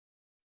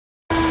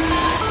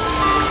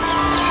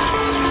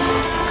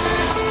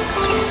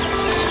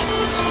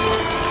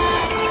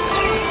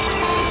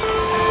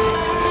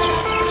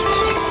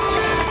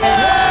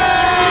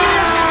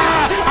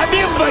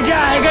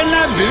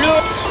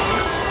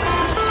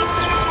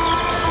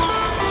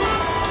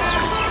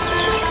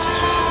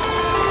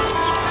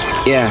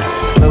Yeah,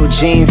 blue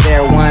jeans,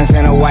 Air Ones,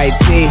 and a white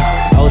tee.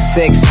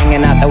 06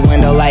 hanging out the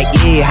window like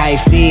E. High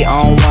feet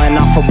on one,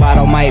 off a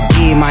bottle might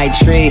be my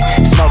tree.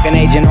 Smoking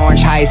Agent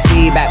Orange High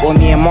C. Back when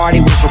me and Marty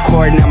was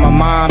recording at my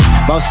mom's.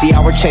 Most of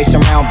y'all were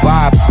chasing around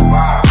Bob's.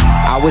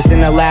 I was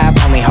in the lab,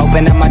 only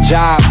hoping that my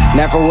job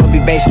never would be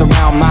based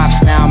around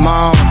mops. Now I'm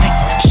on.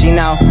 She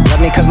know,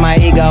 love me cause my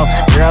ego.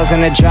 Girls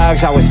and the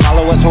drugs always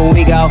follow us where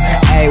we go.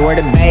 Hey, where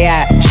the Bay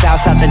at?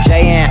 Shouts out to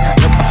J.N.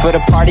 Looking for the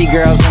party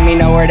girls, let me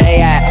know where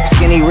they at.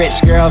 Skinny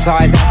rich girls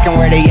always asking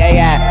where the yay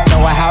at.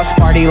 Throw a house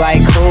party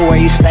like cool, where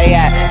you stay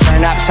at?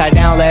 Turn upside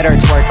down, let her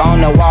twerk on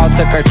the wall.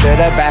 Took her to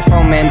the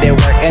bathroom and did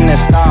work in the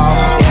stall.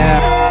 Yeah.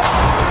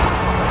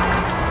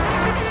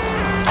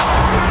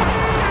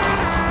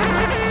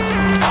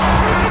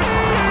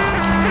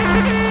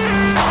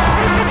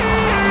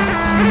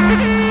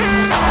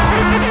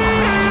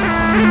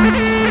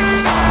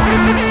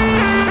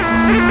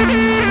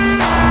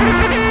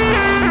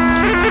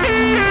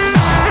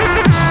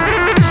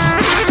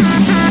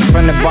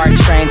 From the BART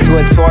train to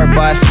a tour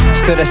bus,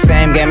 still the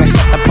same game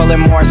except I'm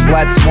pulling more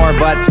sluts, more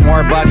butts,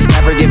 more bucks,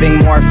 never giving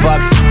more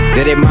fucks.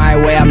 Did it my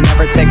way, I'm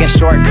never taking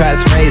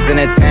shortcuts. Raised in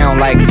a town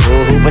like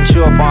fool, who put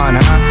you up on,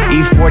 huh?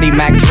 E40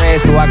 Mac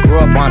Dre's who I grew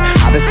up on.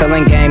 I've been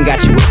selling game,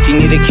 got you if you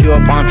need a cue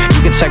up on.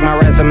 You can check my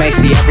resume,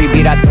 see every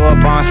beat I throw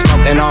up on.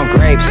 Smoking on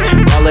grapes,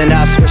 rolling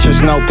up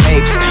swishers, no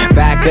papes.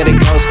 Back of the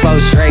ghost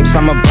closed drapes,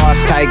 I'm a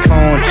boss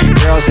tycoon.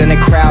 Girls in the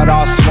crowd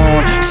all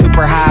swoon.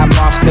 Super high, I'm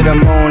off to the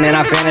moon. And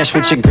I vanish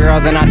with your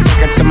girl, then I take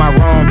her to my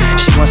room.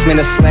 She wants me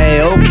to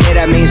slay, okay,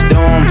 that means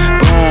doom,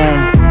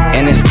 boom.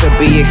 And it's to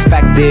be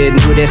expected.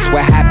 Knew this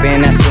would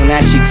happen as soon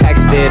as she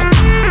texted.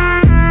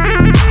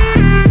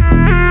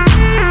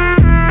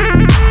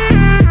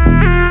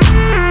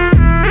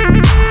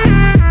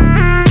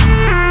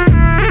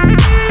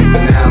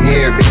 But now I'm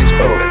here, bitch.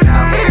 Oh, but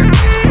now I'm here,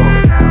 bitch. Oh,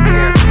 but now I'm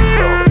here, bitch.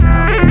 Oh, but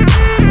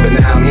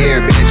now I'm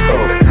here, bitch.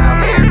 But now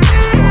I'm here, bitch. Oh, but now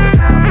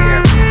I'm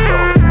here,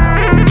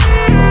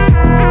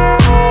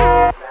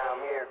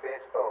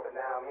 bitch. Oh, but now I'm here, bitch. Oh, but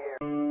now I'm here, bitch. Now I'm here, bitch. Oh, but now I'm here.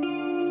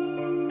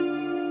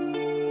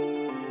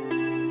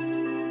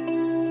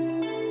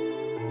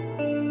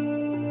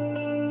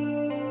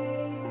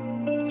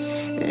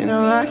 In a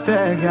life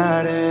that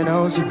got it,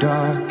 oh so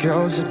dark,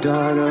 oh so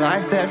dark. A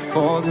life that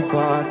falls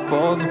apart,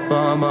 falls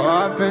apart. My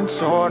heart been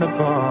torn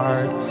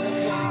apart,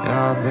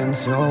 I've been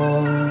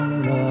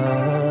torn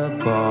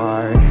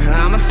apart.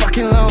 I'm a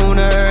fucking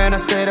loner and I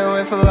stayed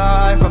away for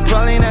life. I'll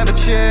probably never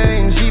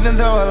change, even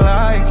though I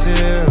like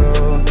to.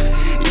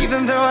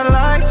 Even though I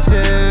like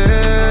to,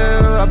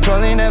 I'll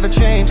probably never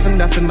change for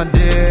nothing, my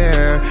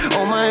dear.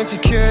 All my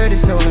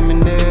insecurities holding me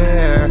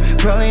near.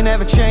 Probably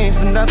never change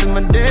for nothing,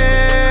 my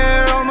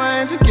dear. All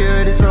my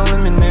insecurities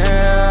holding me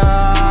near.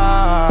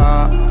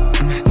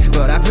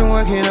 But I've been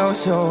working oh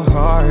so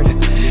hard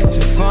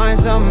to find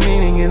some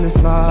meaning in this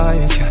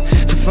life.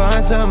 To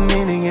find some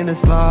meaning in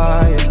this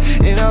life.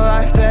 In a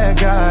life that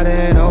got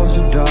it oh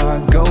so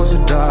dark, oh so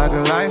dark.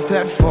 A life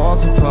that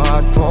falls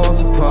apart,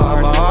 falls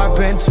apart. My heart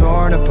been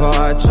torn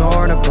apart,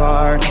 torn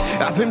apart.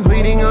 I've been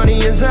bleeding on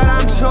the inside,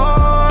 I'm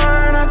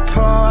torn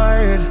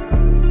apart.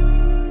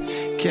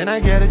 Can I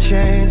get a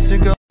chance to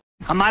go?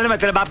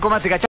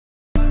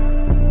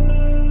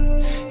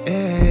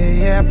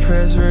 Yeah,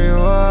 press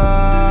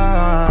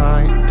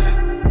rewind.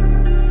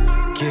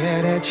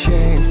 Get a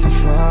chance to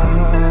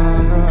find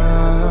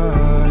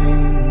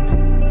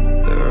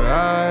the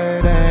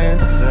right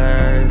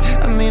answers.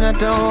 I mean, I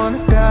don't wanna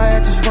die, I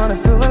just wanna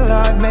feel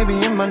alive. Maybe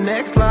in my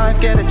next life,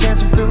 get a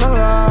chance to feel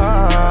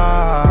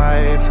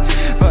alive.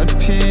 But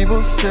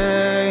people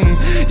say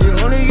you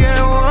only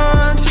get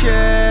one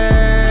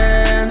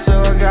chance,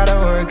 so I gotta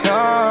work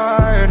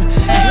hard.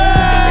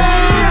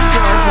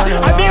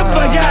 अभी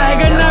मजा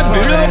आएगा ना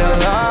भिड़ो.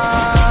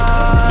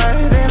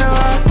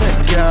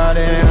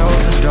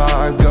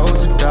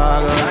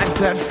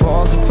 That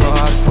falls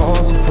apart,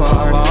 falls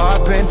apart. My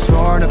heart been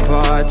torn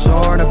apart,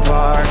 torn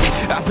apart.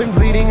 I've been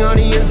bleeding on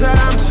the inside,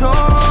 I'm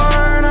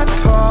torn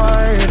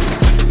apart.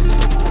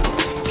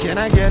 Can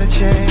I get a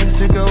chance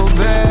to go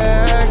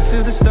back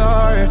to the